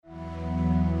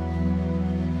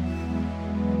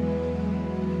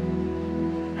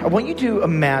I want you to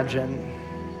imagine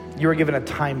you were given a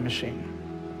time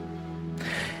machine.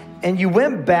 And you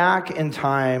went back in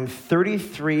time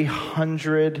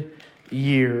 3,300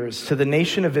 years to the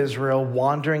nation of Israel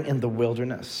wandering in the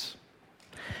wilderness.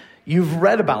 You've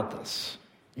read about this.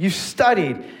 You've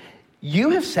studied. You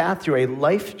have sat through a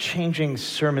life-changing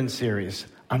sermon series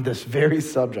on this very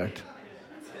subject.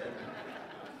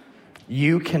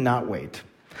 You cannot wait.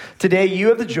 Today, you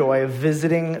have the joy of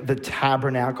visiting the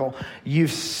tabernacle.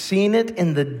 You've seen it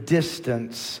in the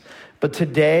distance, but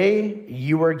today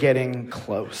you are getting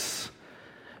close.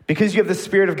 Because you have the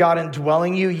Spirit of God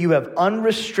indwelling you, you have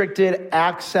unrestricted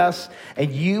access,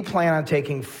 and you plan on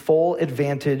taking full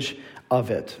advantage of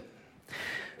it.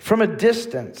 From a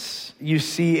distance, you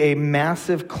see a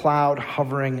massive cloud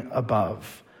hovering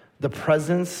above, the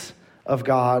presence of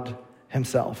God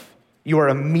himself. You are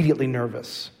immediately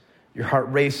nervous. Your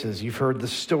heart races. You've heard the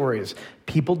stories.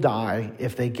 People die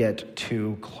if they get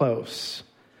too close.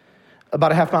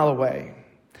 About a half mile away,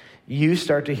 you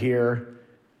start to hear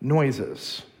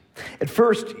noises. At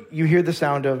first, you hear the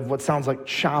sound of what sounds like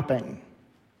chopping.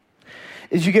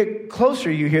 As you get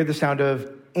closer, you hear the sound of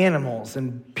animals,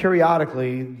 and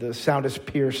periodically, the sound is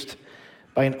pierced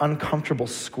by an uncomfortable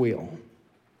squeal.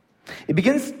 It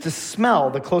begins to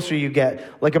smell the closer you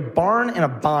get, like a barn and a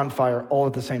bonfire all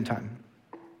at the same time.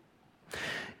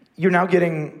 You're now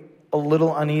getting a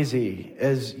little uneasy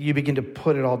as you begin to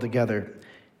put it all together.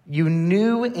 You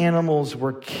knew animals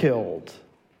were killed,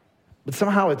 but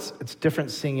somehow it's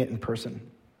different seeing it in person.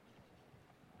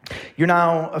 You're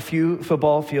now a few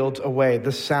football fields away.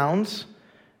 The sounds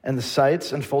and the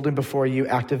sights unfolding before you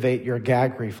activate your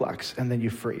gag reflex, and then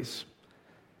you freeze.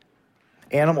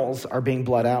 Animals are being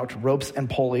bled out. Ropes and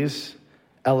pulleys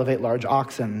elevate large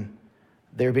oxen.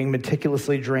 They're being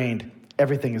meticulously drained.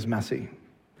 Everything is messy.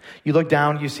 You look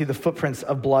down, you see the footprints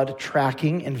of blood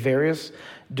tracking in various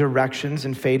directions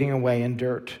and fading away in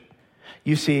dirt.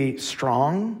 You see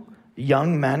strong,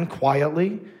 young men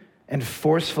quietly and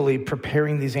forcefully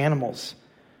preparing these animals.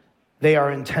 They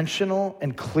are intentional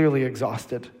and clearly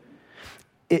exhausted.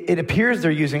 It appears they're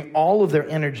using all of their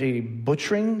energy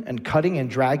butchering and cutting and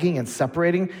dragging and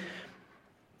separating.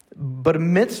 But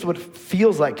amidst what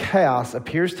feels like chaos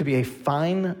appears to be a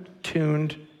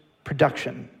fine-tuned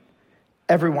production.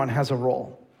 Everyone has a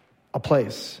role, a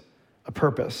place, a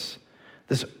purpose.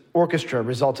 This orchestra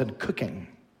results in cooking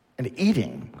and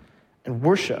eating and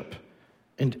worship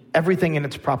and everything in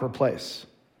its proper place.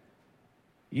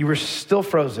 You were still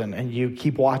frozen and you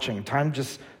keep watching. Time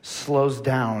just slows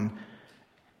down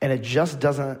and it just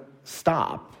doesn't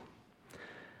stop.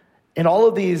 And all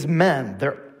of these men,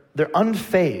 they're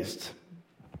unfazed.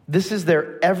 This is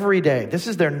their everyday. This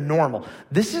is their normal.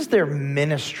 This is their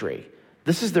ministry.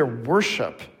 This is their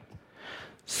worship.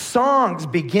 Songs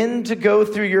begin to go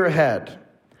through your head.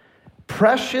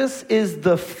 Precious is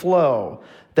the flow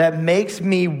that makes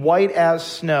me white as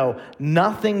snow,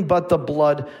 nothing but the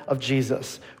blood of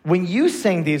Jesus. When you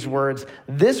sing these words,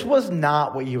 this was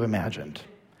not what you imagined.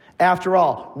 After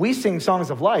all, we sing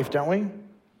songs of life, don't we?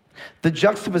 The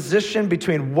juxtaposition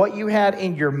between what you had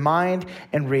in your mind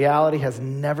and reality has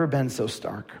never been so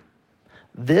stark.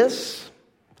 This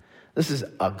is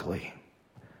ugly.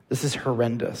 This is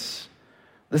horrendous.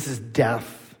 This is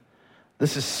death.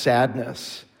 This is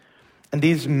sadness. And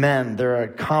these men, they're a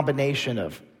combination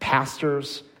of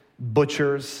pastors,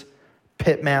 butchers,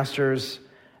 pitmasters,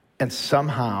 and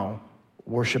somehow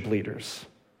worship leaders.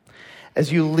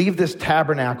 As you leave this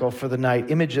tabernacle for the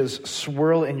night, images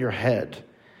swirl in your head,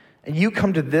 and you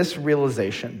come to this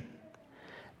realization.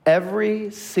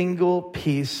 Every single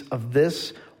piece of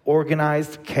this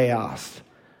organized chaos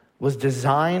was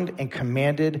designed and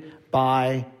commanded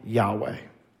by Yahweh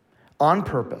on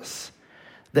purpose,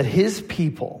 that his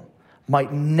people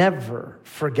might never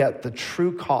forget the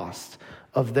true cost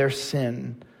of their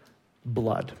sin,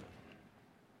 blood.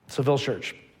 So, Village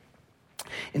Church,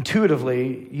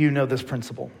 intuitively, you know this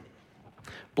principle.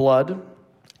 Blood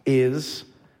is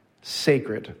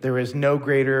sacred. There is no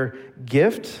greater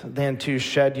gift than to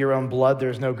shed your own blood.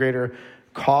 There is no greater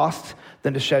cost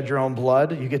than to shed your own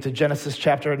blood. You get to Genesis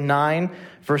chapter 9,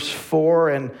 verse 4,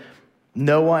 and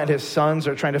Noah and his sons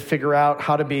are trying to figure out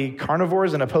how to be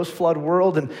carnivores in a post-flood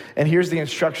world. And here's the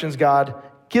instructions God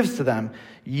gives to them.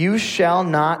 You shall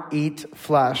not eat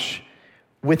flesh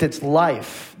with its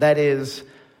life, that is,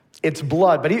 its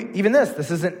blood. But even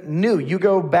this isn't new. You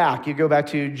go back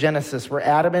to Genesis, where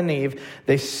Adam and Eve,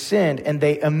 they sinned, and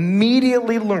they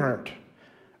immediately learned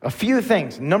a few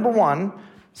things. Number one,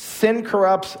 sin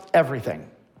corrupts everything.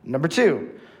 Number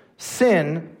two,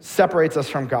 sin separates us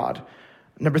from God.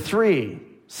 Number three,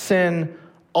 sin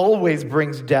always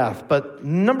brings death. But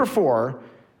number four,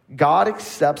 God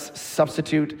accepts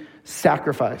substitute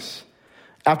sacrifice.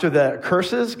 After the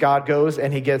curses, God goes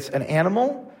and he gets an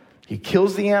animal, he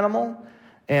kills the animal,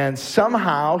 and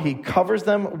somehow he covers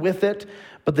them with it.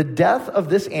 But the death of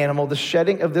this animal, the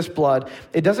shedding of this blood,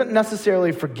 it doesn't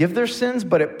necessarily forgive their sins,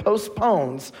 but it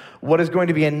postpones what is going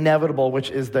to be inevitable,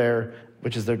 which is their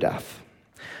death.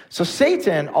 So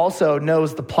Satan also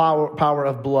knows the power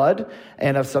of blood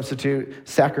and of substitute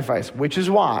sacrifice, which is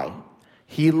why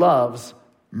he loves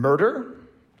murder,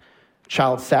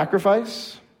 child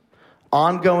sacrifice,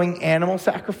 ongoing animal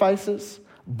sacrifices,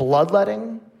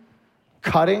 bloodletting,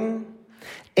 cutting.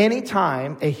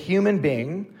 Anytime a human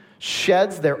being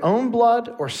sheds their own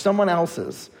blood or someone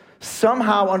else's,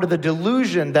 somehow under the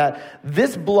delusion that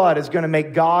this blood is going to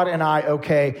make God and I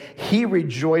okay, he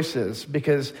rejoices,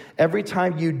 because every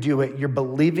time you do it, you're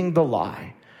believing the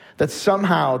lie that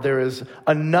somehow there is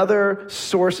another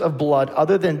source of blood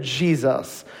other than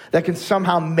Jesus that can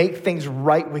somehow make things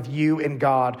right with you and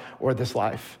God or this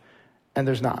life. And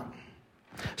there's not.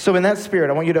 So in that spirit,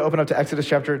 I want you to open up to Exodus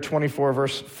chapter 24,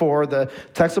 verse 4. The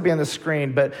text will be on the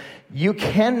screen, but you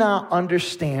cannot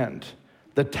understand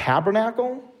the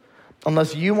tabernacle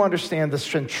unless you understand the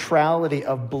centrality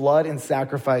of blood and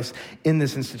sacrifice in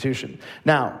this institution.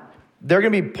 Now, there are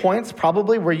going to be points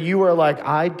probably where you are like,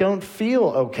 I don't feel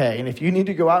okay. And if you need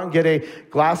to go out and get a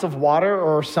glass of water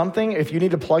or something, if you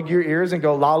need to plug your ears and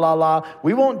go la, la, la,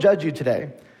 we won't judge you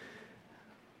today.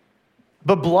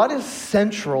 But blood is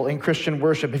central in Christian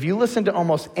worship. If you listen to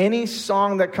almost any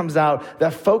song that comes out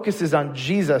that focuses on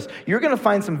Jesus, you're going to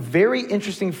find some very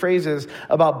interesting phrases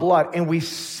about blood, and we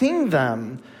sing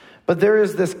them, but there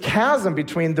is this chasm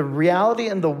between the reality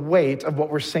and the weight of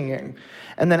what we're singing,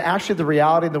 and then actually the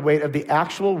reality and the weight of the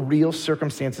actual real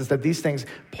circumstances that these things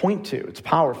point to. It's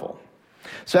powerful.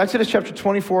 So Exodus chapter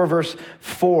 24, verse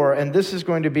 4, and this is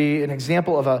going to be an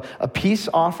example of a peace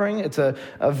offering. It's a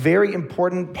very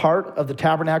important part of the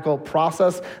tabernacle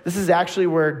process. This is actually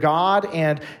where God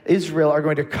and Israel are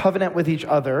going to covenant with each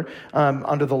other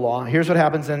under the law. Here's what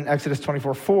happens in Exodus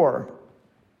 24, 4.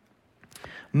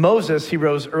 Moses, he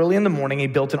rose early in the morning. He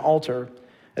built an altar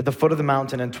at the foot of the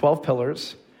mountain and 12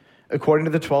 pillars, according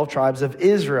to the 12 tribes of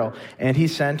Israel. And he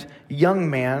sent young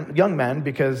men,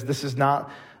 because this is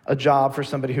not a job for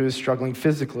somebody who is struggling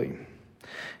physically.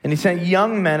 And he sent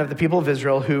young men of the people of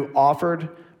Israel who offered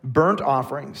burnt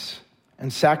offerings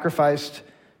and sacrificed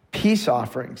peace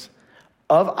offerings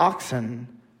of oxen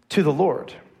to the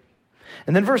Lord.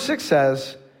 And then verse 6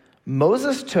 says,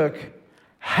 Moses took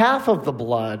half of the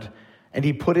blood and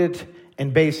he put it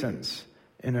in basins.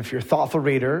 And if you're a thoughtful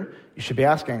reader, you should be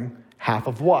asking, half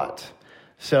of what?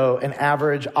 So an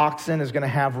average oxen is going to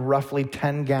have roughly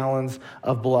 10 gallons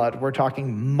of blood. We're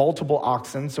talking multiple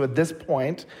oxen. So at this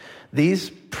point,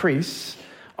 these priests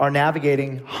are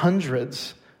navigating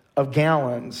hundreds of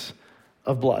gallons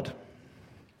of blood.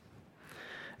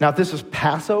 Now, if this was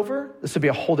Passover, this would be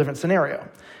a whole different scenario,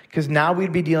 because now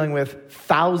we'd be dealing with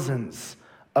thousands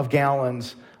of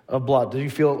gallons of blood. Do you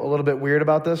feel a little bit weird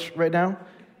about this right now?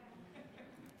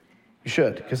 You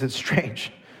should, because it's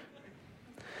strange.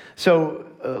 So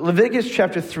Leviticus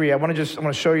chapter 3, I want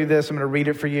to show you this. I'm going to read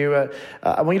it for you.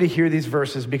 I want you to hear these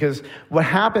verses, because what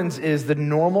happens is the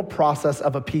normal process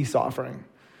of a peace offering.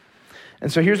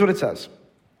 And so here's what it says.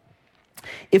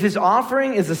 If his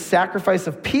offering is a sacrifice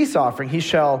of peace offering, he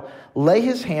shall lay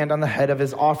his hand on the head of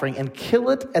his offering and kill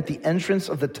it at the entrance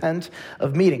of the tent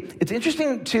of meeting. It's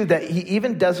interesting, too, that he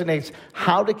even designates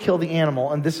how to kill the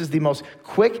animal, and this is the most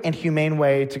quick and humane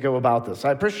way to go about this.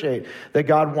 I appreciate that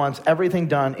God wants everything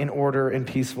done in order and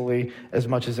peacefully as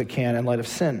much as it can in light of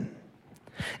sin.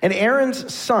 And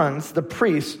Aaron's sons, the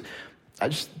priests,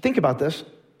 just think about this,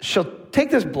 shall take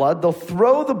this blood, they'll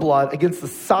throw the blood against the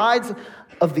sides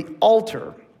of the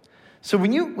altar. So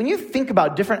when you think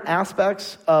about different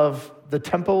aspects of the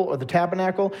temple or the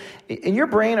tabernacle, in your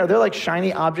brain, are there like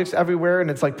shiny objects everywhere and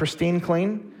it's like pristine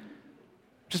clean?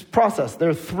 Just process.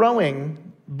 They're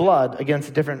throwing blood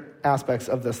against different aspects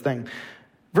of this thing.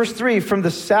 Verse 3, from the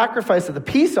sacrifice of the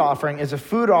peace offering is a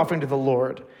food offering to the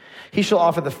Lord. He shall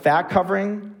offer the fat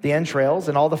covering the entrails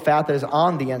and all the fat that is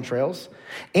on the entrails,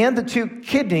 and the 2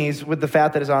 kidneys with the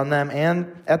fat that is on them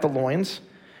and at the loins,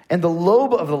 and the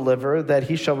lobe of the liver that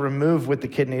he shall remove with the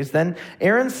kidneys. Then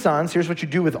Aaron's sons, here's what you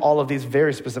do with all of these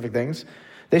very specific things.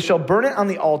 They shall burn it on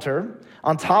the altar,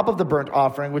 on top of the burnt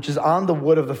offering, which is on the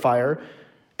wood of the fire.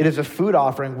 It is a food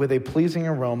offering with a pleasing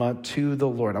aroma to the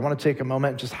Lord. I want to take a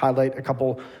moment and just highlight a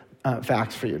couple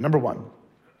facts for you. Number 1,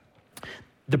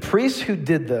 the priests who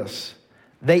did this,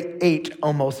 they ate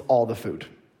almost all the food.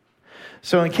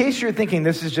 So in case you're thinking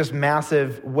this is just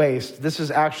massive waste, this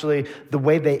is actually the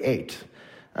way they ate.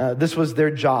 This was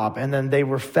their job, and then they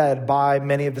were fed by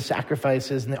many of the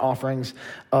sacrifices and the offerings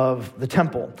of the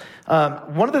temple.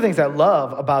 One of the things I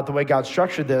love about the way God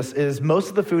structured this is most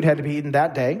of the food had to be eaten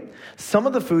that day. Some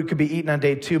of the food could be eaten on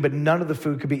day 2, but none of the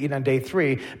food could be eaten on day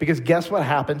 3, because guess what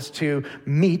happens to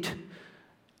meat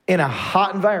in a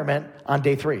hot environment on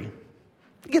day 3?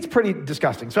 It gets pretty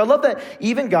disgusting. So I love that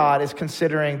even God is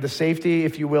considering the safety,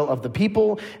 if you will, of the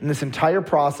people in this entire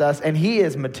process, and he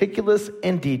is meticulous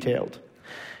and detailed.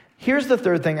 Here's the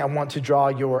third thing I want to draw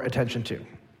your attention to.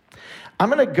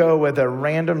 I'm going to go with a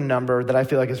random number that I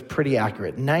feel like is pretty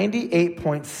accurate.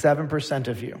 98.7%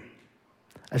 of you.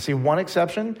 I see one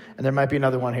exception, and there might be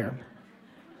another one here.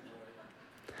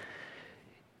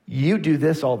 You do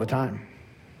this all the time.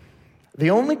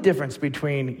 The only difference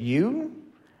between you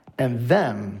and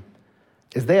them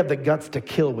is they have the guts to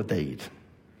kill what they eat.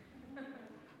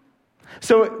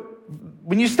 So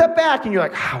when you step back and you're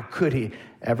like, how could he?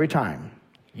 Every time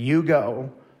you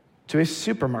go to a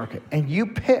supermarket and you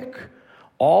pick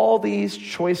all these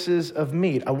choices of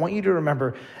meat, I want you to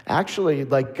remember, actually,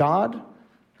 like God,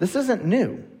 this isn't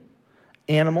new.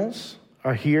 Animals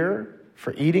are here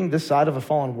for eating this side of a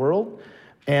fallen world,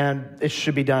 and it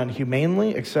should be done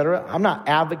humanely, etc. I'm not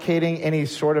advocating any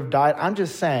sort of diet. I'm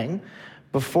just saying,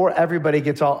 before everybody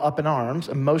gets all up in arms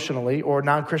emotionally, or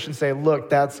non-Christians say, look,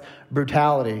 that's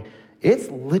brutality, it's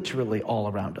literally all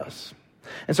around us.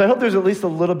 And so I hope there's at least a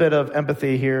little bit of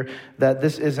empathy here that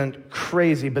this isn't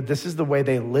crazy, but this is the way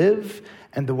they live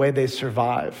and the way they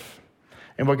survive.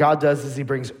 And what God does is he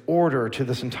brings order to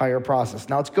this entire process.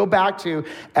 Now let's go back to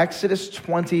Exodus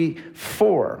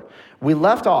 24. We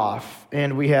left off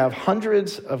and we have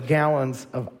hundreds of gallons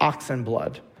of oxen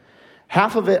blood.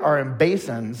 Half of it are in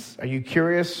basins. Are you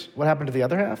curious what happened to the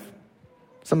other half?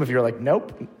 Some of you are like,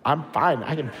 nope, I'm fine.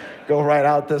 I can go right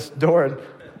out this door and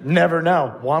never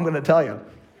know. Well, I'm going to tell you.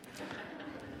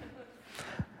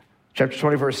 Chapter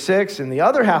 20, verse 6, and the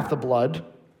other half of the blood,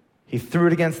 he threw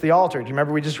it against the altar. Do you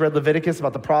remember we just read Leviticus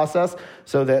about the process?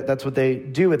 So that's what they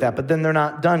do with that. But then they're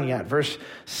not done yet. Verse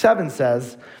 7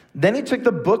 says, then he took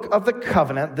the book of the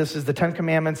covenant. This is the 10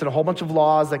 commandments and a whole bunch of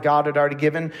laws that God had already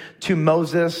given to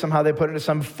Moses. Somehow they put it into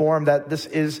some form that this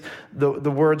is the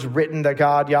words written that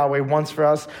God, Yahweh, wants for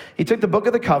us. He took the book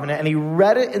of the covenant and he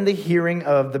read it in the hearing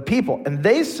of the people. And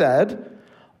they said,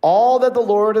 all that the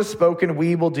Lord has spoken,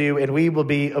 we will do, and we will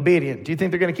be obedient. Do you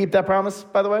think they're going to keep that promise,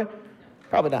 by the way?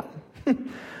 Probably not.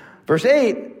 Verse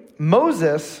 8,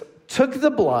 Moses took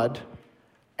the blood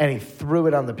and he threw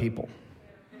it on the people.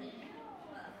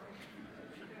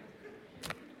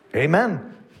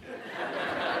 Amen.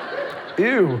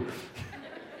 Ew.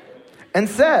 And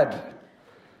said,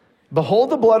 behold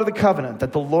the blood of the covenant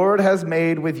that the Lord has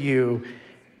made with you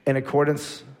in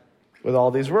accordance with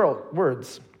all these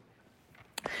words.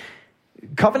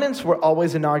 Covenants were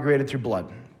always inaugurated through blood.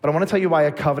 But I want to tell you why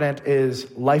a covenant is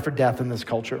life or death in this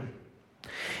culture.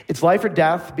 It's life or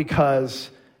death because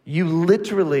you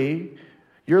literally,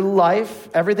 your life,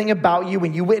 everything about you,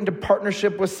 when you went into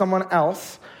partnership with someone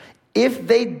else, if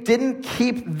they didn't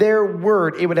keep their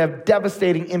word, it would have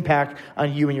devastating impact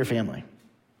on you and your family.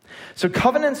 So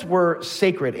covenants were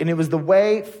sacred, and it was the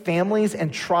way families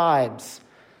and tribes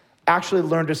actually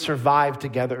learned to survive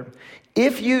together.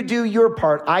 If you do your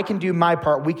part, I can do my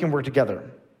part, we can work together.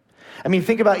 I mean,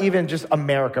 think about even just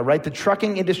America, right? The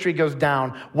trucking industry goes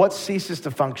down. What ceases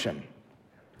to function?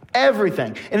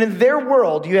 Everything. And in their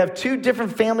world, you have two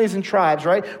different families and tribes,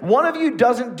 right? One of you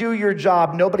doesn't do your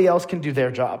job. Nobody else can do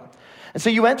their job. And so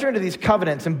you enter into these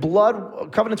covenants, and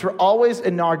covenants were always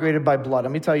inaugurated by blood.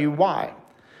 Let me tell you why.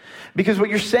 Because what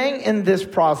you're saying in this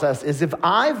process is if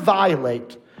I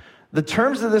violate the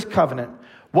terms of this covenant,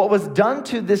 what was done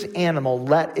to this animal,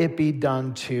 let it be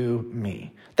done to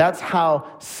me. That's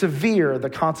how severe the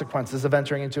consequences of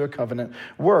entering into a covenant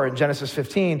were. In Genesis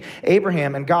 15,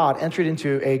 Abraham and God entered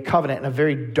into a covenant, and a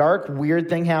very dark, weird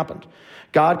thing happened.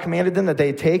 God commanded them that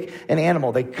they take an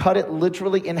animal. They cut it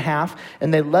literally in half,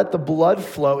 and they let the blood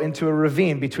flow into a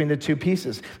ravine between the two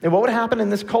pieces. And what would happen in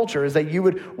this culture is that you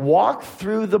would walk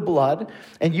through the blood,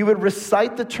 and you would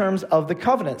recite the terms of the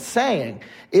covenant, saying,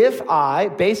 if I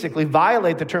basically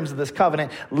violate the terms of this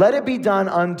covenant, let it be done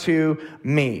unto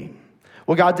me.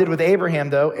 What God did with Abraham,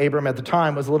 though, Abram at the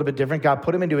time was a little bit different. God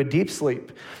put him into a deep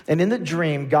sleep. And in the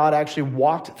dream, God actually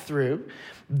walked through,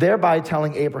 thereby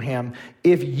telling Abraham,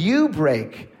 if you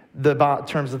break the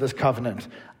terms of this covenant,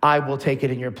 I will take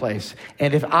it in your place.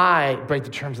 And if I break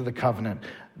the terms of the covenant,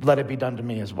 let it be done to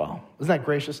me as well. Isn't that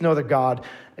gracious? No other God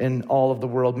in all of the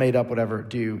world made up would ever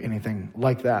do anything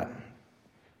like that.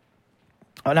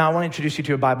 Now, I want to introduce you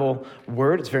to a Bible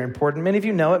word. It's very important. Many of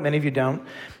you know it, many of you don't.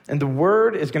 And the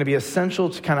word is going to be essential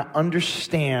to kind of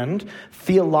understand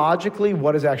theologically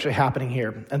what is actually happening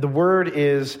here. And the word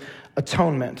is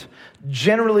atonement.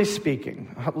 Generally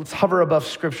speaking, let's hover above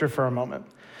Scripture for a moment.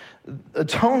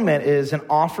 Atonement is an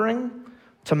offering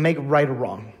to make right a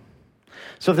wrong.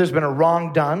 So if there's been a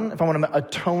wrong done, if I want to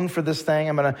atone for this thing,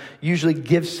 I'm going to usually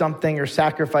give something or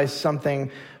sacrifice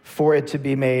something for it to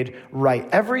be made right.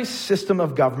 Every system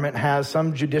of government has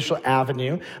some judicial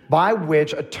avenue by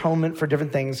which atonement for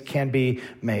different things can be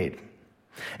made.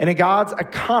 And in God's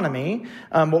economy,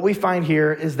 what we find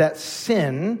here is that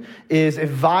sin is a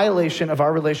violation of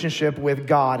our relationship with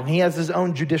God, and he has his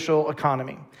own judicial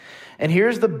economy. And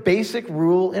here's the basic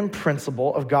rule and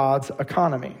principle of God's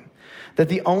economy, that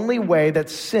the only way that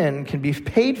sin can be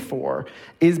paid for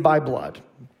is by blood,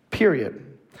 period.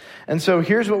 And so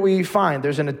here's what we find.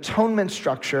 There's an atonement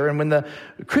structure, and when the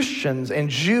Christians and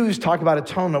Jews talk about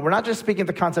atonement, we're not just speaking of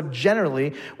the concept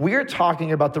generally, we are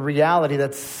talking about the reality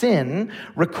that sin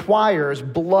requires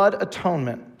blood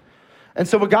atonement. And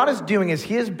so what God is doing is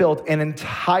he has built an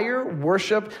entire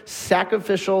worship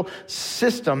sacrificial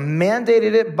system,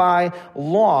 mandated it by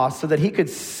law so that he could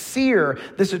sear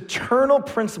this eternal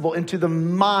principle into the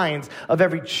minds of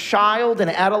every child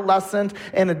and adolescent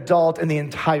and adult in the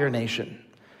entire nation.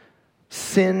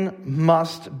 Sin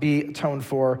must be atoned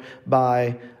for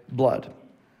by blood.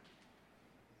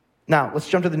 Now, let's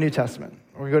jump to the New Testament.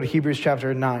 We're going to go to Hebrews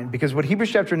chapter 9, because what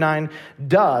Hebrews chapter 9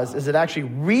 does is it actually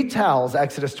retells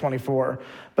Exodus 24,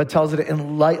 but tells it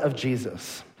in light of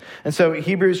Jesus. And so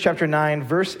Hebrews chapter 9,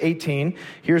 verse 18,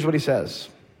 here's what he says.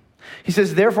 He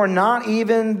says, therefore, not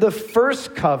even the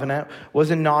first covenant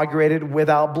was inaugurated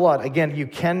without blood. Again, you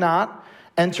cannot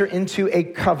enter into a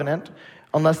covenant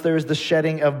unless there is the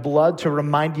shedding of blood to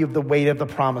remind you of the weight of the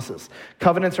promises.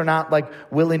 Covenants are not like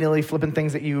willy-nilly flipping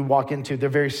things that you walk into. They're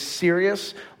very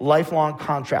serious, lifelong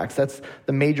contracts. That's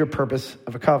the major purpose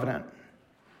of a covenant.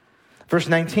 Verse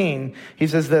 19, he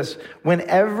says this, when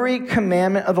every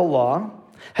commandment of the law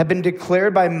had been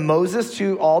declared by Moses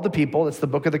to all the people, it's the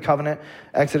book of the covenant,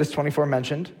 Exodus 24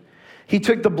 mentioned, he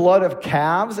took the blood of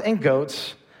calves and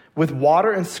goats with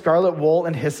water and scarlet wool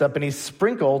and hyssop, and he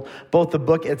sprinkled both the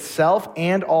book itself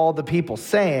and all the people,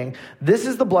 saying, this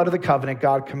is the blood of the covenant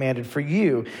God commanded for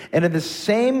you. And in the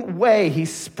same way, he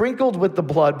sprinkled with the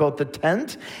blood both the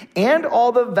tent and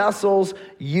all the vessels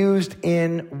used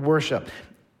in worship.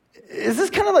 Is this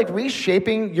kind of like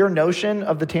reshaping your notion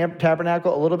of the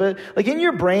tabernacle a little bit? Like in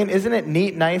your brain, isn't it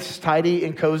neat, nice, tidy,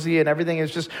 and cozy, and everything is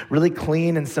just really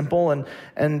clean and simple? And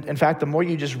in fact, the more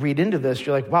you just read into this,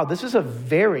 you're like, wow, this is a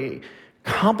very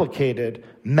complicated,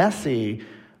 messy,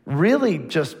 really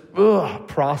just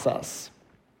process.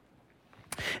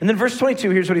 And then verse 22,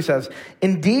 here's what he says.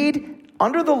 Indeed,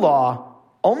 under the law,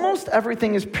 almost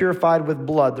everything is purified with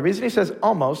blood. The reason he says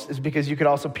almost is because you could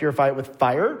also purify it with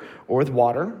fire or with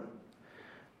water.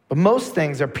 But most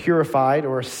things are purified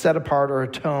or set apart or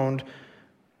atoned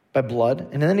by blood.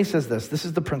 And then he says this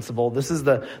is the principle. This is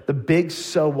the big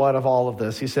so what of all of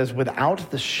this. He says,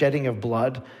 without the shedding of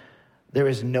blood, there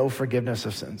is no forgiveness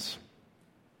of sins.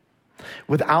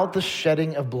 Without the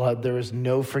shedding of blood, there is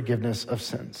no forgiveness of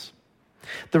sins.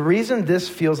 The reason this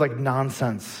feels like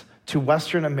nonsense to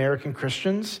Western American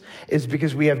Christians is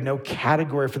because we have no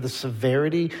category for the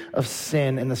severity of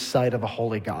sin in the sight of a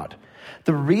holy God.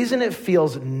 The reason it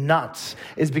feels nuts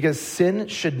is because sin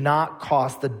should not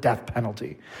cost the death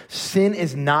penalty. Sin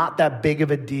is not that big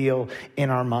of a deal in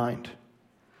our mind.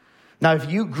 Now, if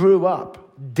you grew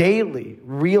up daily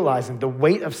realizing the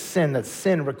weight of sin, that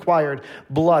sin required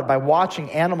blood, by watching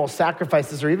animal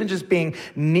sacrifices or even just being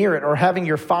near it, or having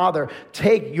your father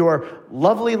take your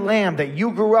lovely lamb that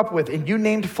you grew up with and you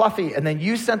named Fluffy and then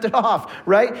you sent it off,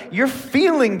 right? You're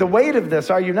feeling the weight of this,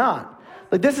 are you not?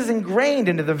 Like, this is ingrained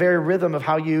into the very rhythm of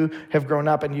how you have grown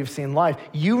up and you've seen life.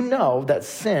 You know that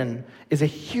sin is a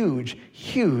huge,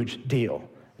 huge deal.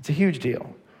 It's a huge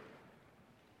deal.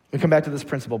 We come back to this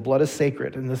principle. Blood is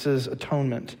sacred, and this is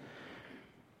atonement.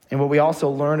 And what we also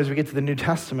learn as we get to the New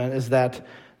Testament is that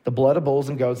the blood of bulls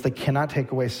and goats, they cannot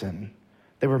take away sin.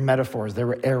 They were metaphors. They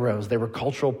were arrows. They were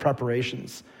cultural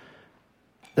preparations.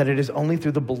 That it is only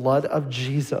through the blood of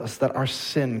Jesus that our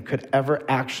sin could ever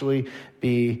actually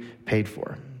be paid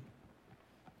for.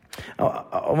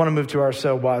 I want to move to our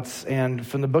so whats. And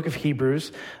from the book of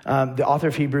Hebrews, the author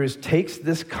of Hebrews takes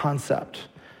this concept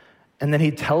and then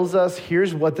he tells us,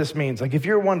 here's what this means. Like, if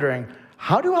you're wondering,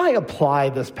 how do I apply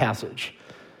this passage?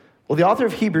 Well, the author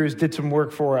of Hebrews did some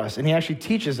work for us, and he actually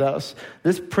teaches us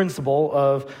this principle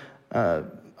of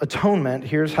atonement.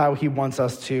 Here's how he wants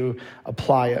us to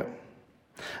apply it.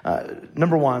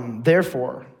 Number one,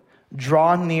 therefore,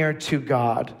 draw near to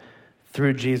God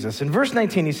through Jesus. In verse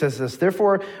 19, he says this,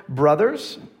 therefore,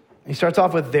 brothers, he starts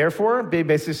off with therefore,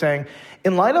 basically saying,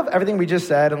 in light of everything we just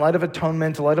said, in light of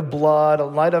atonement, in light of blood,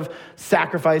 in light of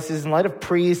sacrifices, in light of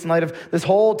priests, in light of this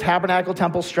whole tabernacle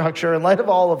temple structure, in light of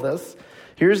all of this,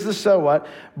 here's the so what.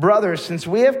 Brothers, since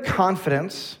we have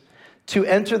confidence to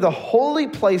enter the holy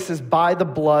places by the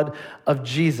blood of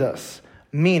Jesus,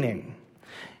 meaning,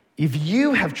 if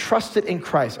you have trusted in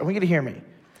Christ, I want you to hear me,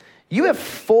 you have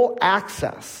full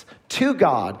access to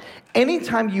God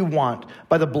anytime you want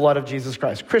by the blood of Jesus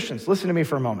Christ. Christians, listen to me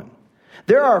for a moment.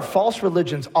 There are false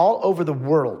religions all over the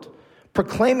world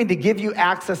proclaiming to give you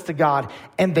access to God,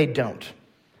 and they don't.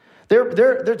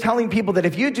 They're telling people that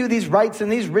if you do these rites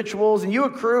and these rituals and you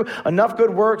accrue enough good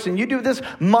works and you do this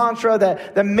mantra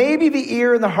that maybe the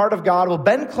ear and the heart of God will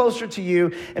bend closer to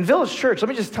you. And Village Church, let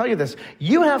me just tell you this.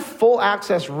 You have full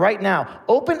access right now.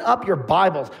 Open up your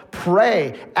Bibles,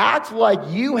 pray, act like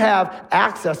you have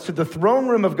access to the throne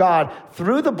room of God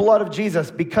through the blood of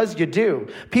Jesus, because you do.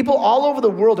 People all over the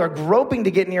world are groping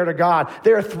to get near to God.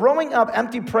 They are throwing up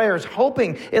empty prayers,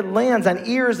 hoping it lands on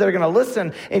ears that are going to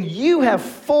listen. And you have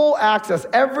full access.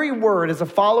 Every word as a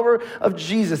follower of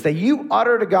Jesus that you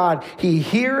utter to God, he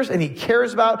hears and he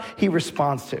cares about, he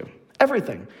responds to.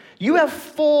 Everything. You have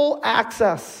full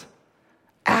access.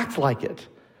 Act like it.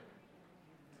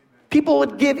 People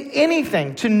would give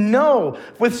anything to know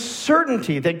with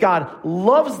certainty that God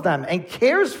loves them and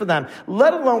cares for them,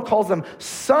 let alone calls them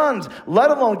sons,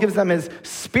 let alone gives them his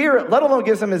spirit, let alone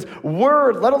gives them his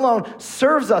word, let alone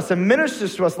serves us and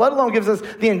ministers to us, let alone gives us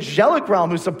the angelic realm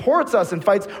who supports us and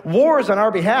fights wars on our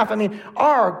behalf. I mean,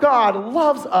 our God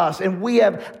loves us and we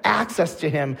have access to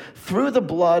him through the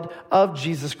blood of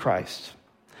Jesus Christ.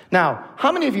 Now,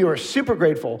 how many of you are super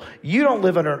grateful you don't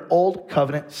live under an old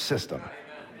covenant system?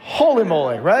 Holy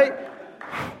moly, right?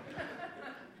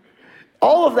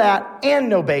 All of that and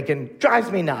no bacon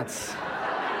drives me nuts.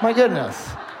 My goodness.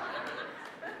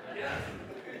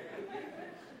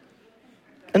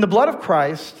 In the blood of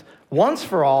Christ, once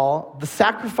for all, the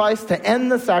sacrifice to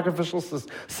end the sacrificial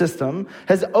system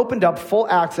has opened up full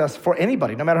access for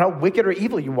anybody, no matter how wicked or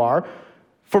evil you are,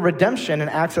 for redemption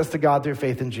and access to God through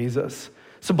faith in Jesus.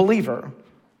 So believer,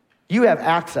 you have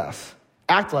access.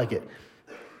 Act like it.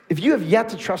 If you have yet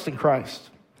to trust in Christ,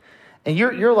 and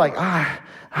you're like,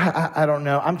 I don't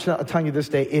know. I'm telling you this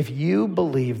day, if you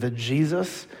believe that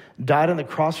Jesus died on the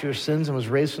cross for your sins and was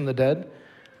raised from the dead,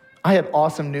 I have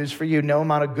awesome news for you. No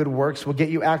amount of good works will get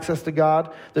you access to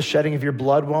God. The shedding of your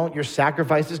blood won't. Your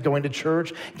sacrifices, going to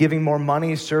church, giving more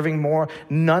money, serving more,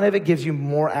 none of it gives you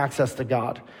more access to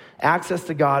God. Access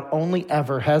to God only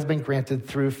ever has been granted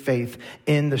through faith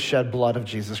in the shed blood of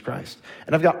Jesus Christ.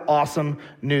 And I've got awesome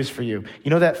news for you.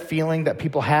 You know that feeling that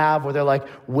people have where they're like,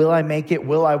 will I make it?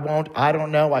 Will I won't? I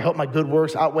don't know. I hope my good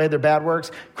works outweigh their bad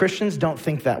works. Christians don't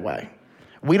think that way.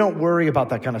 We don't worry about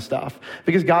that kind of stuff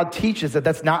because God teaches that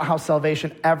that's not how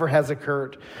salvation ever has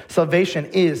occurred. Salvation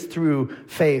is through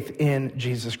faith in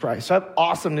Jesus Christ. So I have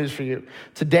awesome news for you.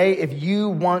 Today, if you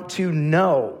want to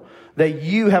know that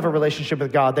you have a relationship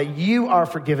with God, that you are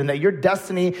forgiven, that your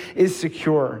destiny is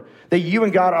secure, that you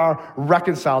and God are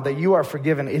reconciled, that you are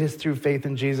forgiven, it is through faith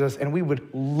in Jesus. And we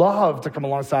would love to come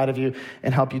alongside of you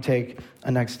and help you take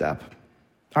a next step.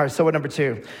 All right, so what number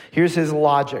 2? Here's his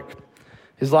logic.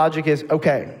 His logic is,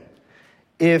 okay,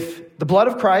 if the blood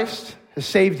of Christ has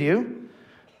saved you,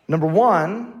 number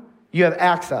 1, you have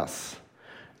access.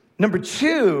 Number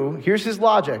 2, here's his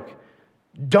logic.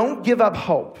 Don't give up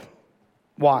hope.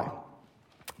 Why?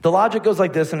 The logic goes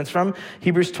like this, and it's from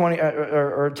Hebrews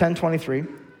 10:23.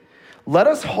 Let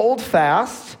us hold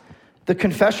fast the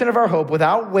confession of our hope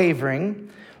without wavering.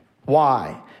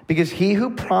 Why? Because he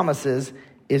who promises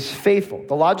is faithful.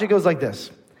 The logic goes like this.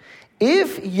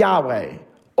 If Yahweh,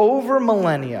 over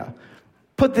millennia,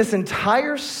 put this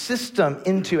entire system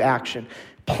into action,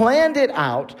 planned it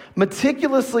out,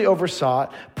 meticulously oversaw it,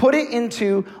 put it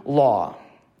into law,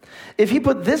 if he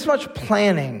put this much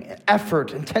planning,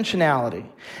 effort, intentionality,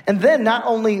 and then not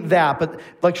only that, but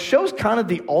like shows kind of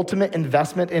the ultimate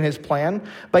investment in his plan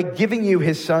by giving you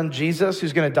his son, Jesus,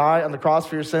 who's going to die on the cross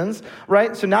for your sins,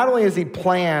 right? So not only is he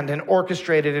planned and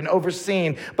orchestrated and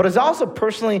overseen, but is also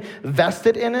personally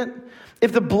vested in it.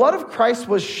 If the blood of Christ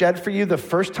was shed for you the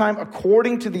first time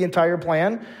according to the entire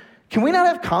plan, can we not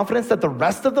have confidence that the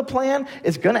rest of the plan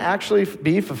is going to actually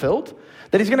be fulfilled?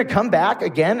 That he's going to come back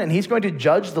again and he's going to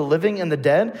judge the living and the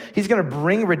dead. He's going to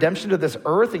bring redemption to this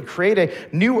earth and create a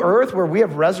new earth where we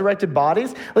have resurrected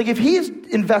bodies. Like if he's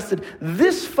invested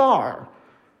this far,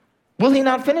 will he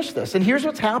not finish this? And here's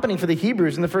what's happening for the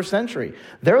Hebrews in the first century.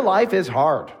 Their life is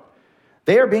hard.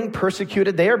 They are being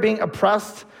persecuted. They are being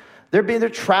oppressed. They're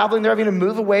traveling. They're having to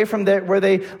move away from where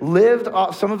they lived,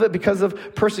 some of it because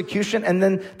of persecution, and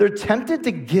then they're tempted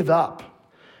to give up.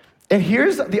 And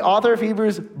here's the author of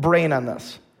Hebrews' brain on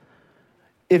this.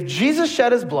 If Jesus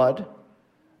shed his blood,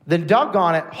 then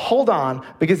doggone it, hold on,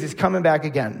 because he's coming back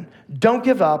again. Don't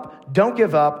give up, don't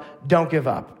give up, don't give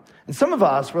up. And some of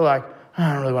us, we're like,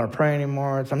 I don't really want to pray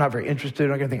anymore. I'm not very interested. I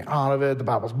don't get anything out of it. The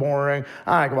Bible's boring.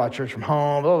 I go out church from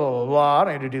home, blah, blah, blah, blah. I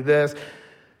don't need to do this.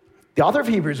 The author of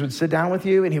Hebrews would sit down with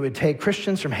you, and he would take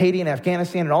Christians from Haiti and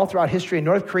Afghanistan and all throughout history in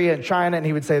North Korea and China, and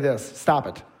he would say this: stop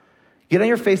it. Get on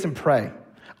your face and pray.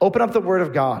 Open up the Word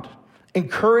of God.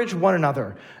 Encourage one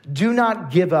another. Do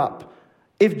not give up.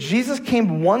 If Jesus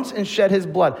came once and shed his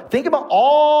blood, think about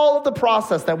all of the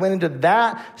process that went into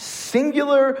that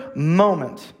singular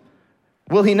moment.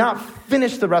 Will he not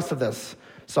finish the rest of this?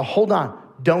 So hold on.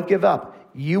 Don't give up.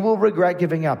 You will regret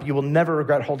giving up. You will never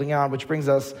regret holding on, which brings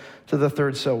us to the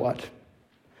third so what.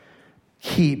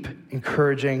 Keep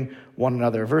encouraging one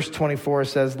another. Verse 24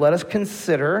 says, let us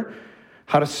consider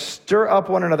how to stir up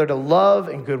one another to love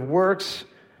and good works,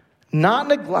 not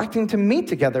neglecting to meet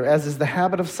together, as is the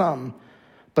habit of some,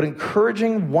 but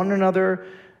encouraging one another,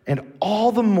 and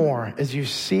all the more as you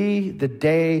see the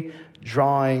day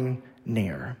drawing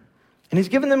near. And he's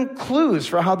given them clues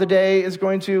for how the day is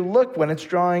going to look when it's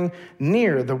drawing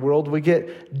near. The world will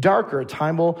get darker.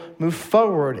 Time will move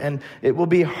forward, and it will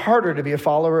be harder to be a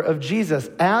follower of Jesus.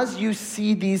 As you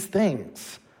see these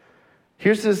things,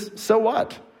 here's this, so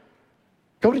what?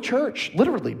 Go to church,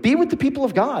 literally. Be with the people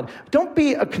of God. Don't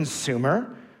be a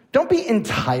consumer. Don't be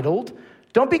entitled.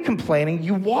 Don't be complaining.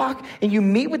 You walk and you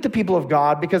meet with the people of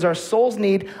God because our souls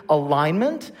need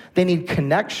alignment. They need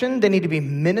connection. They need to be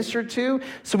ministered to.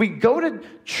 So we go to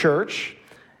church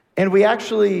and we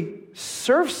actually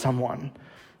serve someone.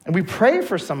 And we pray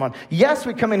for someone. Yes,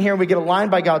 we come in here and we get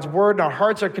aligned by God's word, and our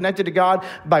hearts are connected to God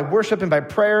by worship and by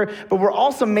prayer, but we're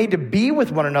also made to be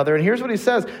with one another. And here's what he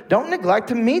says: don't neglect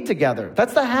to meet together.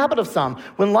 That's the habit of some.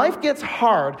 When life gets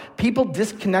hard, people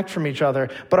disconnect from each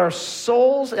other, but our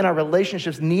souls and our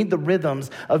relationships need the rhythms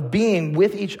of being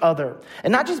with each other.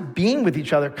 And not just being with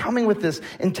each other, coming with this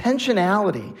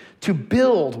intentionality to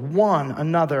build one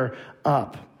another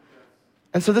up.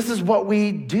 And so this is what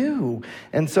we do.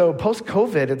 And so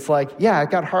post-COVID, it's like, yeah, it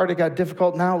got hard, it got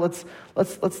difficult. Now let's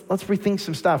rethink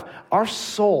some stuff. Our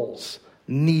souls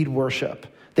need worship.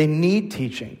 They need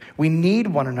teaching. We need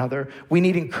one another. We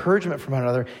need encouragement from one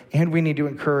another, and we need to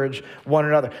encourage one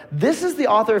another. This is the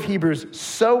author of Hebrews,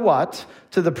 so what,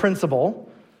 to the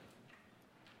principle: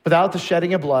 without the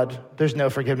shedding of blood, there's no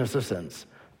forgiveness of sins.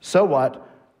 So what?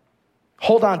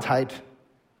 Hold on tight.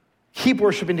 Keep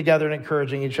worshiping together and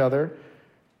encouraging each other.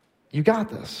 You got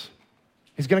this.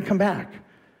 He's going to come back.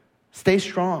 Stay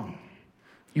strong.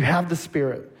 You have the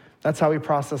Spirit. That's how he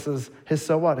processes his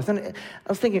so what. I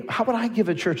was thinking, how would I give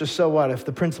a church a so what if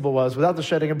the principle was, without the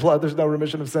shedding of blood, there's no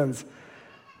remission of sins?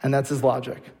 And that's his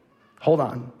logic. Hold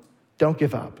on. Don't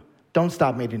give up. Don't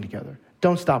stop meeting together.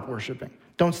 Don't stop worshiping.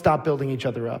 Don't stop building each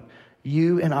other up.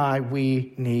 You and I,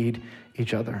 we need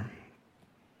each other.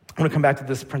 I want to come back to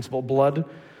this principle. Blood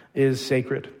is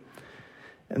sacred.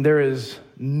 And there is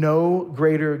no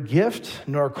greater gift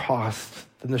nor cost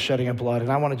than the shedding of blood.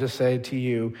 And I want to just say to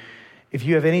you, if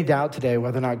you have any doubt today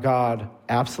whether or not God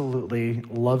absolutely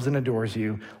loves and adores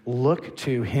you, look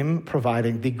to him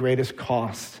providing the greatest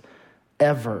cost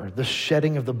ever, the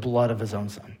shedding of the blood of his own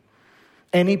son.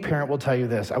 Any parent will tell you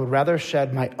this: I would rather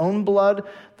shed my own blood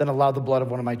than allow the blood of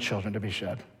one of my children to be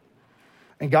shed.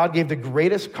 And God gave the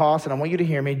greatest cost, and I want you to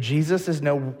hear me. Jesus is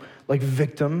no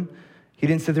victim. He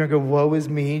didn't sit there and go, woe is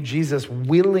me. Jesus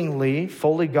willingly,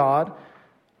 fully God,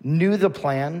 knew the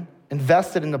plan,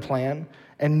 invested in the plan,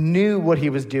 and knew what he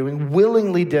was doing,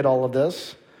 willingly did all of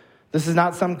this. This is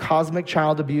not some cosmic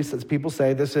child abuse, as people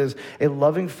say. This is a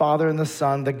loving Father and the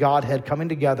Son, the Godhead coming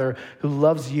together, who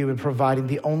loves you and providing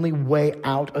the only way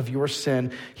out of your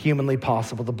sin humanly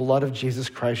possible, the blood of Jesus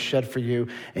Christ shed for you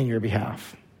in your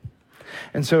behalf.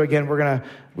 And so again,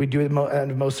 we do it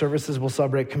at most services, we'll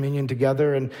celebrate communion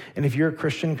together. And if you're a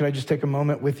Christian, can I just take a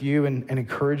moment with you and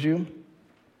encourage you?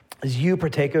 As you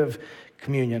partake of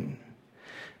communion,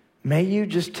 may you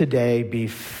just today be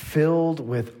filled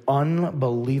with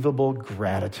unbelievable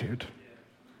gratitude.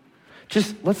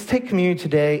 Just let's take communion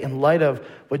today in light of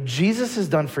what Jesus has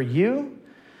done for you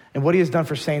and what he has done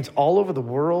for saints all over the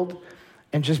world,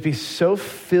 and just be so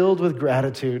filled with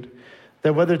gratitude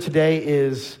that whether today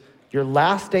is your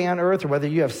last day on earth or whether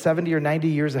you have 70 or 90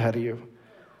 years ahead of you,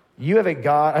 you have a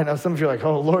God. I know some of you are like,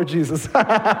 oh, Lord Jesus.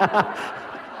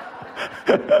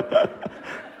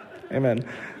 Amen.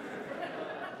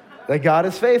 That God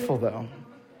is faithful, though,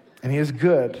 and he is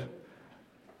good.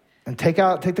 And take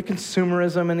the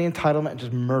consumerism and the entitlement and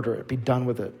just murder it. Be done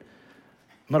with it.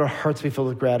 Let our hearts be filled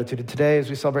with gratitude. And today, as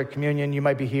we celebrate communion, you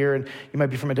might be here and you might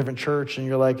be from a different church and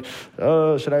you're like,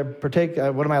 oh, should I partake?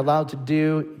 What am I allowed to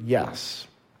do? Yes.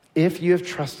 If you have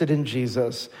trusted in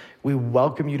Jesus, we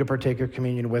welcome you to partake of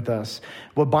communion with us.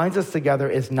 What binds us together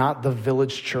is not the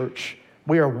village church.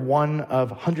 We are one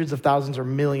of hundreds of thousands or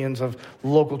millions of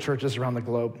local churches around the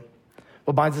globe.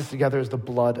 What binds us together is the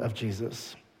blood of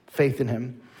Jesus, faith in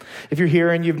him. If you're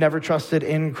here and you've never trusted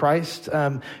in Christ,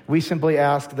 we simply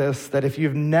ask this, that if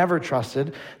you've never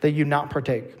trusted, that you not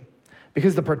partake.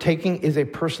 Because the partaking is a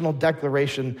personal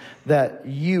declaration that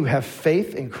you have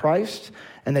faith in Christ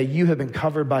and that you have been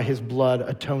covered by his blood,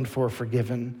 atoned for,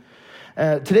 forgiven.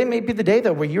 Today may be the day,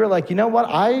 though, where you're like, you know what?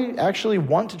 I actually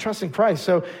want to trust in Christ.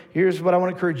 So here's what I want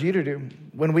to encourage you to do.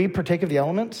 When we partake of the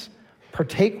elements,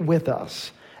 partake with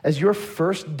us as your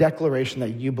first declaration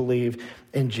that you believe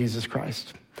in Jesus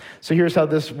Christ. So here's how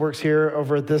this works here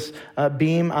over at this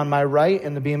beam on my right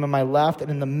and the beam on my left.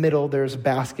 And in the middle, there's a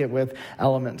basket with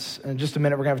elements. In just a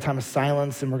minute, we're going to have a time of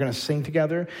silence and we're going to sing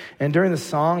together. And during the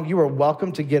song, you are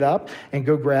welcome to get up and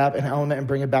go grab an element and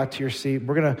bring it back to your seat.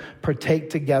 We're going to partake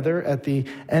together at the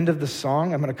end of the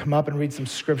song. I'm going to come up and read some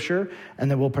scripture and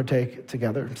then we'll partake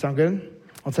together. Sound good?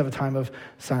 Let's have a time of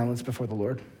silence before the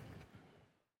Lord.